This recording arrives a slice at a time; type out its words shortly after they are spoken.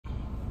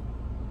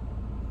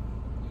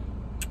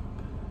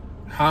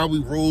Howie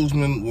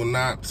Roseman will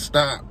not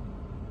stop.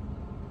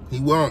 He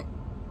won't.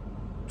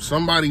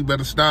 Somebody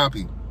better stop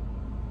him.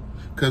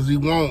 Because he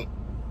won't.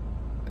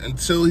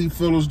 Until he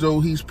feels as though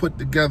he's put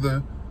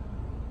together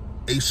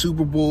a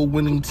Super Bowl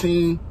winning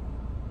team,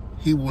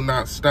 he will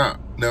not stop.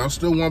 Now,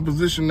 still one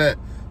position that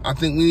I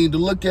think we need to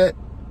look at.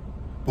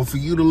 But for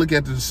you to look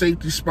at the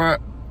safety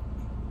spot,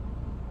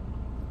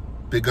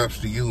 big ups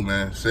to you,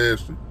 man.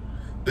 Seriously.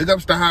 Big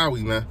ups to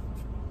Howie, man.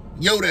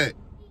 Yo, that.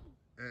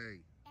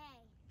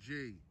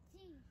 A-G-L-E-S.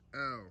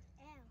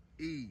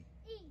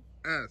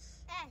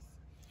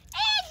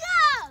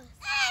 Eagles!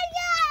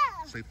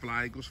 Eagles! Say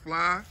fly, Eagles,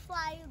 fly.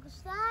 Fly,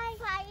 Eagles, fly.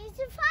 Fly,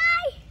 Eagles,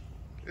 fly.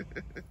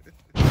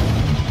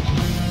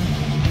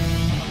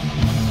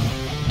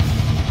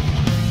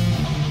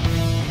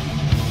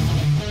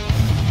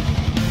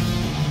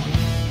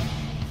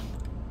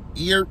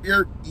 Yo,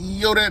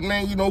 that,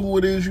 man, you know who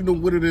it is. You know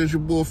what it is.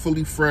 Your boy,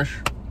 Philly Fresh,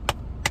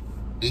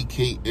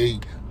 a.k.a.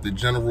 the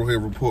General here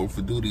reporting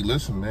for duty.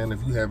 Listen, man,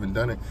 if you haven't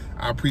done it,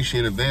 I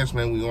appreciate advance,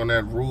 man. We on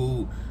that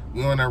road.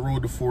 We on that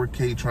road to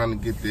 4K trying to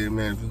get there,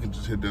 man. If you can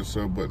just hit that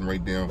sub button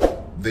right down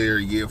there,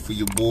 yeah, for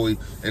your boy.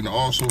 And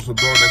also, so dog,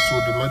 that's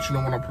so to let you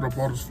know when I put up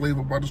all this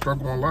flavor, about to start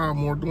going live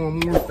more, doing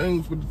more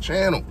things with the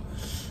channel.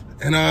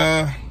 And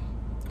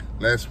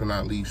last but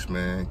not least,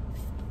 man,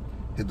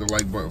 hit the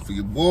like button for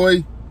your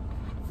boy.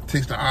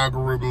 Takes the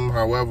algorithm.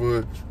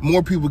 However,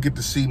 more people get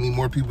to see me,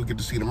 more people get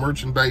to see the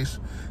merchandise.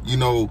 You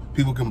know,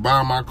 people can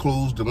buy my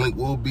clothes. The link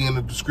will be in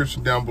the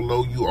description down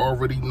below. You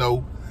already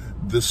know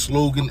the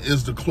slogan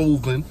is the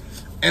clothing.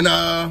 And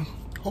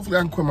hopefully I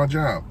can quit my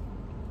job.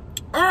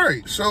 All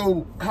right,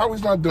 so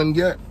Howie's not done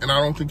yet, and I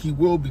don't think he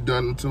will be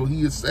done until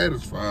he is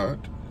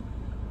satisfied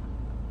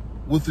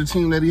with the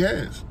team that he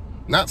has.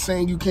 Not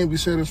saying you can't be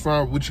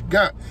satisfied with what you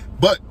got,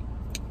 but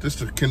this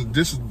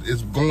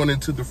is going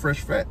into the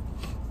fresh fact.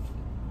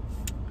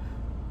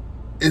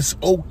 It's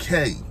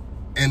okay,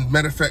 and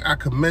matter of fact, I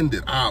commend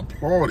it, I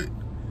applaud it,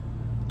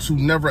 to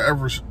never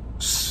ever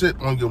sit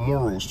on your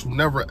morals, to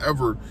never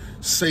ever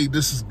say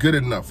this is good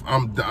enough.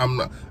 I'm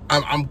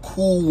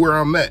cool where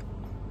I'm at.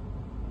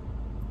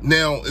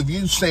 Now, if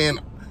you saying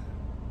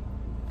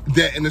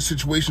that in a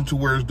situation to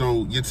where as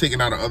though you're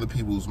taking out of other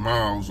people's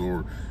mouths,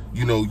 or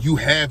you know you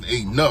have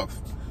enough,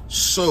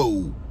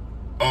 so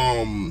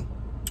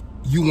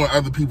you want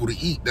other people to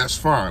eat, that's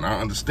fine.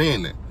 I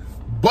understand that,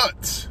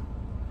 but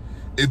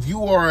if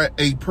you are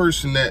a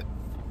person that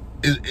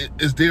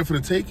is there for the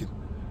taking,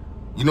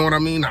 you know what I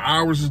mean? The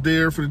hours is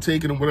there for the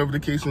taking, and whatever the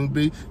case may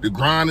be, the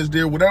grind is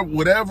there,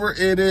 whatever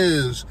it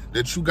is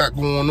that you got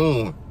going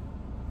on,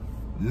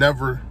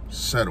 never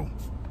settle.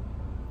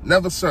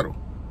 Never settle.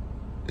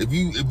 If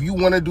you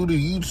want to do the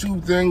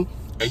YouTube thing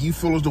and you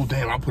feel as though,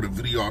 damn, I put a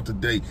video out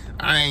today,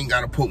 I ain't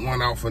got to put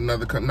one out for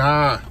another.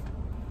 Nah,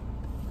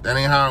 that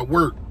ain't how it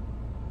work.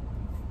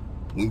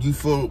 When you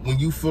feel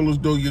as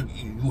though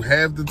you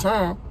have the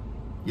time,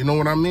 you know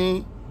what I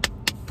mean?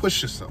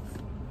 Push yourself.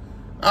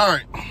 All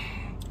right.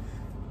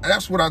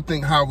 That's what I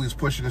think Howie's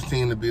pushing his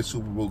team to be a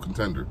Super Bowl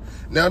contender.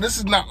 Now, this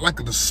is not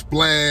like the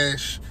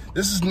splash.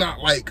 This is not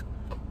like,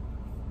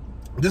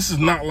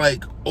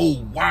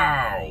 oh,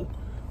 wow.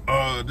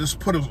 This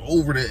put us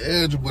over the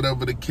edge, or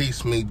whatever the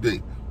case may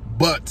be.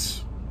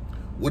 But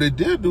what it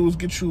did do is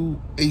get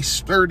you a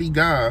sturdy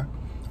guy,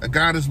 a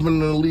guy that's been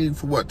in the league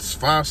for, what,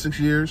 5-6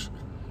 years?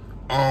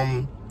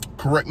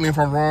 Correct me if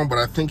I'm wrong, but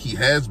I think he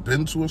has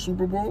been to a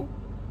Super Bowl.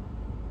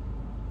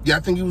 Yeah, I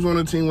think he was on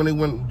the team when they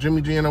went,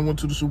 Jimmy G and I went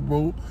to the Super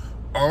Bowl.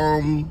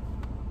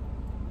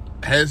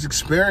 Has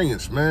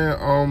experience,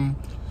 man.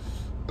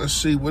 Let's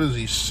see, what is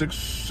he,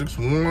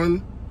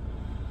 6'1",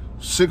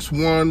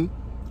 6'1",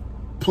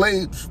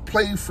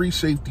 played free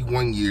safety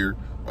 1 year,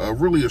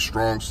 really a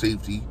strong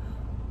safety,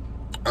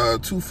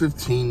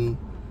 215,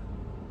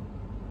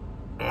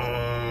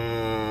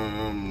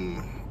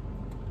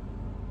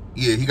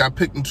 yeah, he got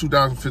picked in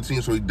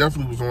 2015, so he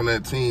definitely was on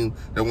that team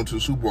that went to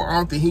the Super Bowl. I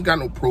don't think he got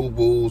no Pro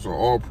Bowls or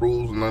All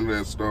Pros and none of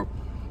that stuff.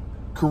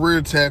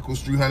 Career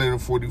tackles,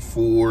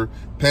 344.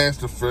 Pass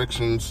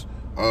deflections,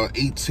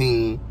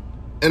 18.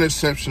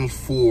 Interceptions,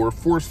 4.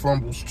 Forced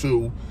fumbles,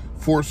 2.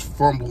 Forced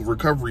fumble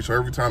recovery, so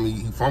every time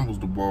he fumbles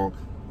the ball,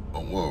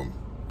 oh, well,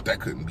 that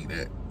couldn't be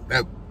that.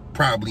 That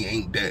probably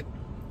ain't that.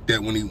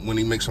 That when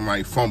he makes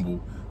somebody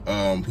fumble,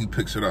 he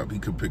picks it up. He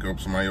could pick up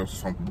somebody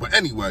else's fumble. But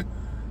anyway,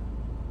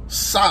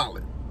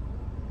 solid.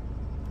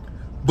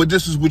 But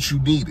this is what you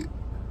needed.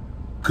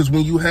 Because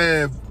when you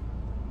have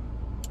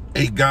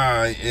a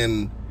guy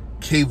in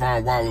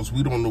Kayvon Wallace,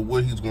 we don't know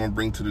what he's going to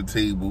bring to the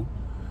table.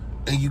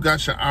 And you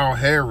got your Al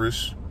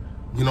Harris,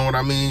 you know what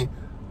I mean?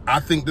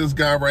 I think this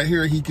guy right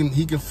here, he can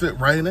fit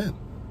right in.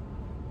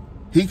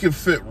 He can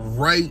fit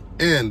right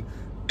in.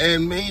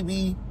 And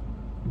maybe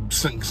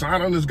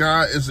signing this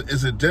guy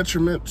is a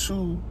detriment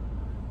to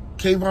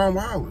Kayvon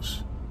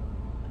Wallace.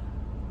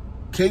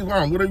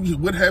 Kayvon,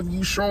 what have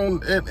you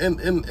shown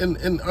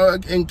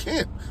in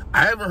camp?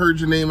 I haven't heard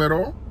your name at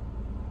all.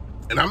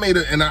 And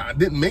I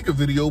didn't make a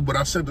video, but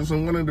I said this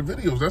in one of the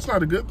videos. That's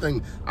not a good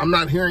thing. I'm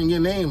not hearing your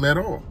name at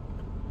all.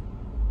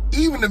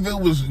 Even if it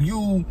was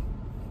you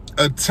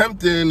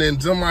attempting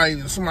and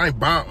somebody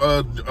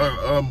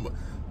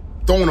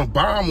throwing a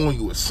bomb on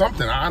you or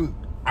something. I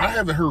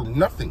haven't heard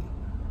nothing.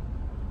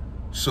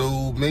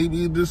 So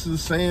maybe this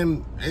is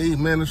saying, hey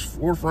man, this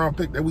 4th round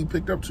pick that we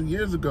picked up 2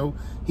 years ago,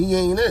 he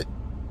ain't it.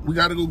 We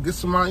got to go get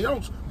somebody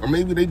else. Or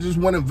maybe they just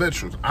wanted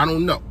veterans. I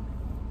don't know.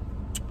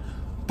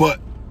 But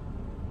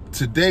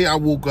today I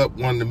woke up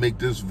wanting to make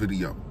this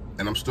video.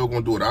 And I'm still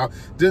going to do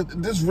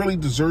it. This really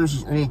deserves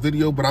its own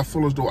video, but I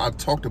feel as though I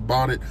talked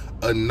about it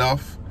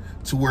enough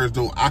to where as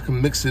though I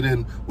can mix it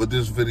in with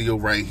this video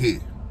right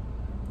here.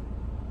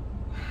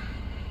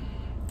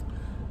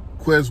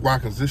 Quez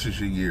Watkins, this is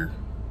your year.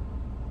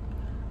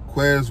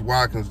 Quez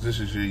Watkins, this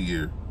is your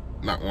year.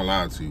 Not gonna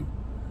lie to you.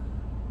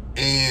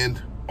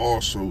 And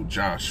also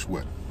Josh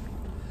Sweat.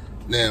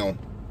 Now,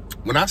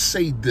 when I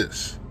say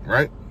this,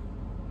 right?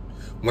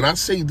 When I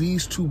say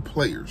these two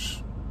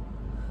players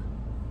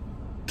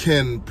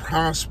can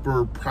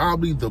prosper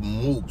probably the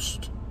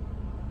most,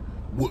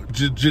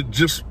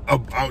 just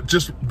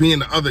being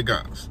the other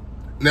guys.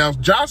 Now,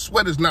 Josh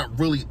Sweat is not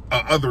really a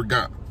other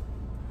guy.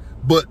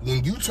 But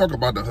when you talk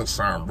about the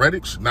Hassan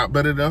Reddicks, not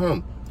better than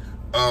him.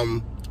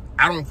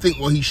 I don't think,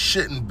 well, he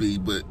shouldn't be,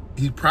 but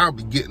he's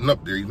probably getting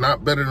up there. He's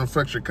not better than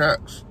Fletcher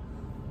Cox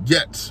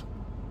yet.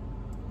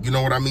 You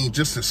know what I mean?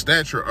 Just the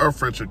stature of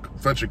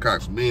Fletcher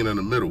Cox being in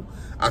the middle,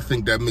 I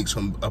think that makes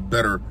him a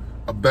better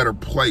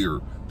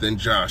player than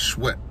Josh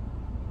Sweat.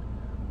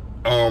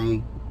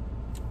 To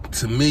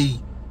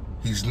me,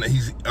 he's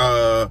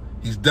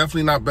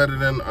definitely not better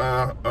than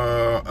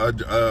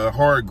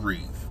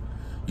Hargrave.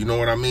 You know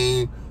what I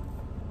mean?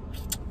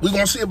 We're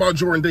gonna see about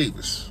Jordan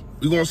Davis.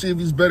 We're going to see if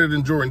he's better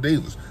than Jordan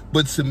Davis.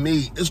 But to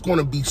me, it's going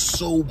to be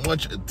so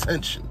much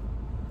attention.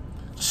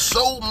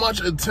 So much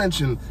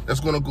attention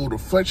that's going to go to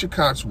Fletcher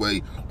Cox's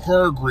way,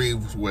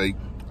 Hargrave's way,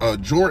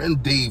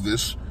 Jordan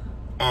Davis.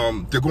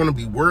 They're going to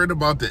be worried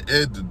about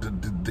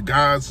the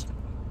guys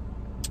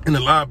in the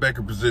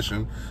linebacker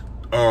position.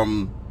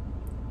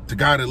 The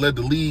guy that led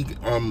the league,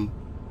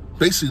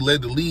 basically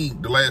led the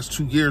league the last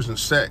 2 years in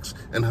sacks,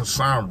 and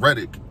Hassan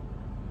Reddick.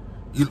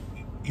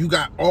 You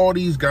got all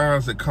these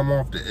guys that come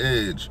off the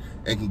edge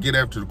and can get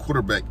after the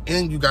quarterback,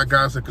 and you got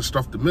guys that can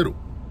stuff the middle.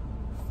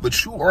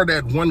 But you are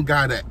that one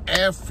guy, that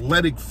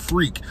athletic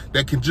freak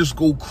that can just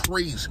go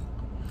crazy.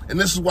 And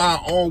this is why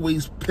I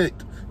always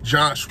picked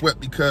Josh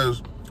Sweat,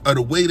 because of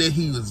the way that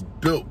he was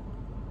built.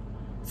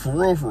 For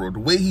real, the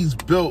way he's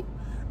built,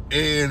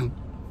 and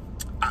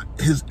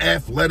his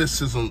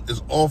athleticism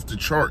is off the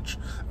charts.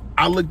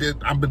 I've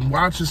been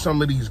watching some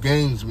of these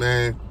games,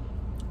 man.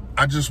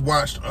 I just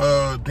watched,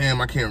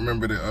 damn, I can't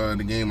remember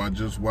the game I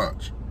just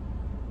watched.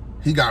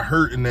 He got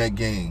hurt in that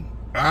game.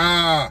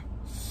 I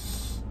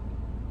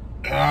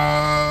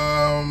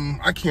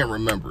can't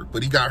remember,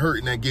 but he got hurt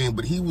in that game.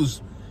 But he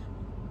was,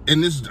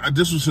 and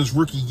this was his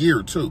rookie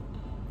year too.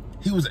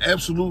 He was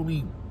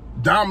absolutely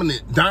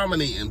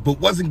dominating, but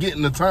wasn't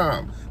getting the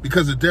time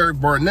because of Derek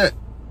Barnett.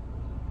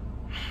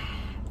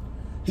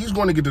 He's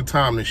going to get the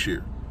time this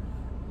year.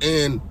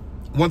 And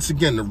once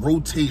again, the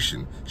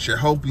rotation should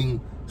help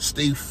him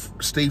stay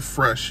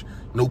fresh,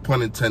 no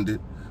pun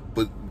intended,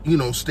 but you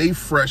know, stay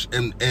fresh,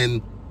 and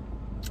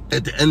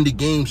at the end of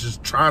games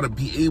just try to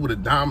be able to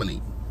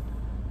dominate.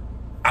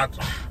 I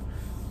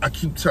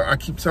keep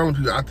telling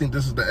people, I think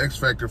this is the X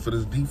factor for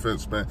this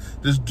defense, man.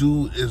 This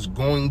dude is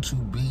going to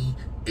be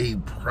a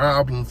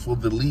problem for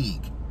the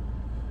league.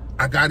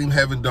 I got him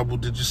having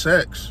double-digit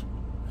sacks.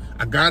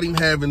 I got him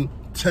having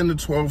 10 to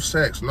 12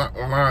 sacks. Not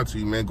gonna lie to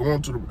you, man.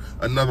 Going to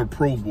another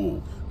Pro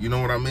Bowl. You know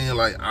what I mean?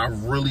 Like, I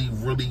really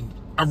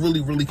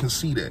can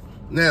see that.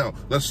 Now,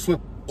 let's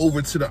flip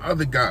over to the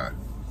other guy,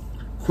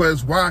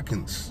 Quez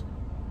Watkins.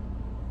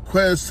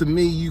 Quez, to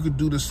me, you could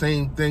do the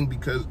same thing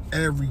because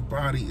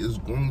everybody is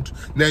going to.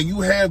 Now,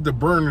 you have the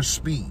burner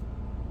speed.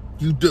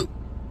 You do.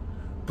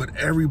 But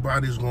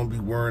everybody's going to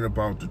be worrying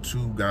about the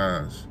two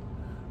guys,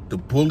 the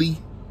bully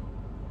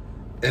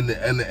and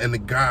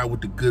the guy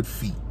with the good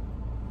feet.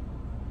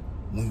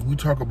 When we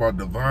talk about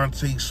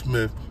Devontae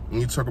Smith,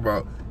 when you talk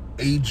about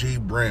A.J.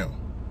 Brown,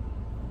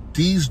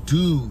 these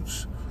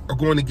dudes are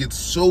going to get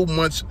so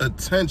much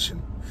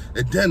attention.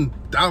 And then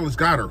Dallas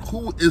Goedert,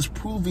 who is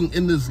proving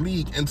in this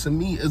league, and to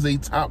me is a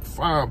top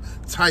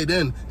 5 tight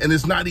end, and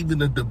it's not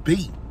even a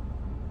debate.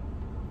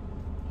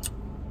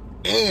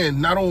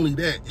 And not only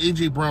that,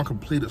 A.J. Brown can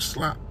play the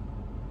slot.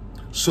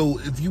 So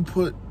if you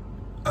put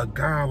a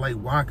guy like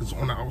Watkins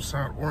on the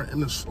outside or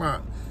in the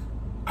slot,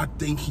 I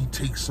think he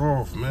takes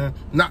off, man.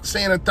 Not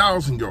saying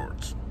 1,000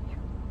 yards.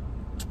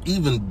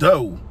 Even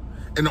though,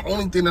 and the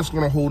only thing that's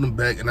going to hold him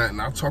back, and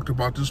I've talked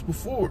about this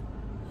before,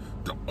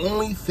 the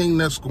only thing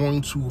that's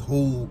going to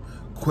hold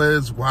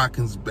Quez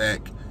Watkins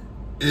back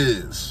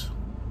is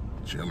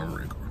Jalen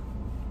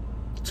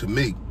Reagor, to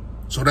me.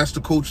 So that's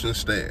the coaching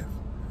staff.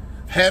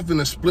 Having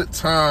a split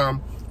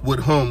time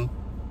with him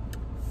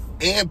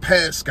and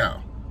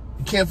Pascal.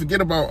 You can't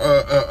forget about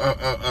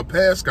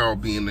Pascal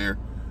being there.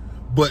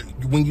 But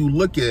when you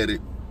look at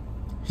it,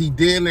 he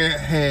then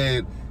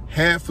had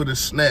half of the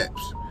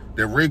snaps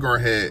that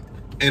Reagor had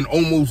and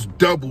almost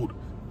doubled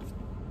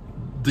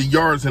the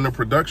yards and the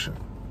production.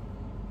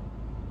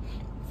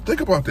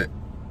 Think about that.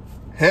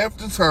 Half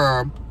the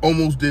time,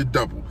 almost did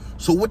double.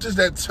 So what does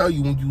that tell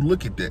you when you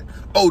look at that?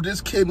 Oh,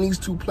 this kid needs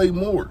to play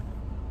more.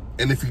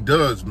 And if he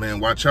does, man,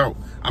 watch out.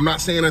 I'm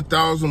not saying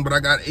 1,000, but I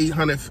got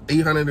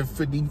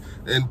 850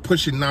 and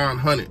pushing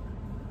 900.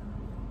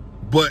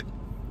 But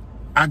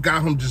I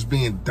got him just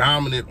being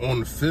dominant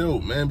on the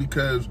field, man,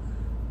 because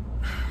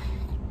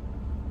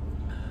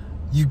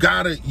you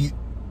gotta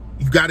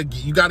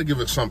give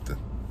it something.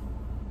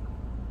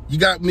 You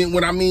got me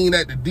when I mean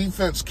that the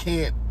defense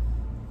can't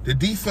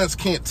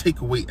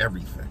take away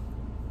everything.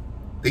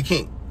 They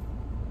can't.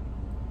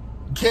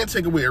 You can't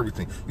take away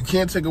everything. You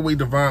can't take away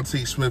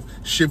Devontae Smith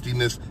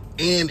shiftiness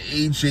and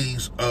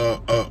AJ's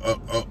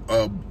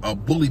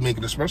bully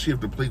making, especially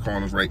if the play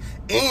calling is right,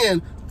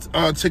 and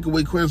take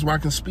away Quez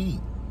Watkins' speed.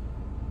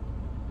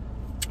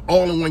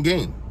 All in one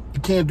game. You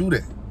can't do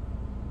that.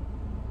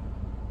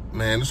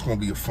 Man, this is gonna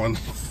be a fun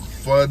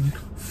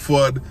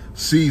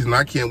season.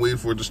 I can't wait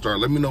for it to start.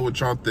 Let me know what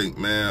y'all think,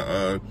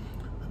 man.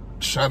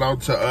 Shout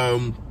out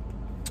to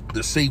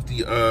the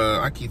safety.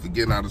 I keep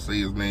forgetting how to say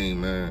his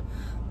name, man.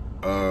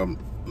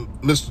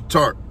 Mr.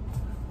 Tartt,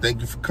 thank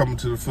you for coming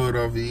to the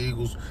Philadelphia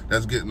Eagles.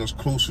 That's getting us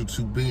closer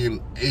to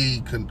being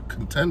a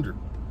contender.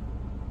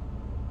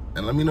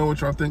 And let me know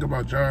what y'all think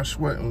about Josh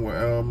Sweat and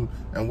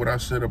what I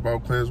said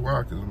about Quez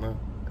Watkins, man.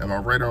 Am I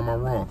right or am I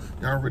wrong?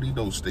 Y'all already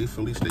know. Stay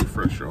Philly, stay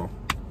fresh, y'all.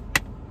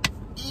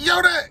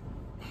 Yo, that.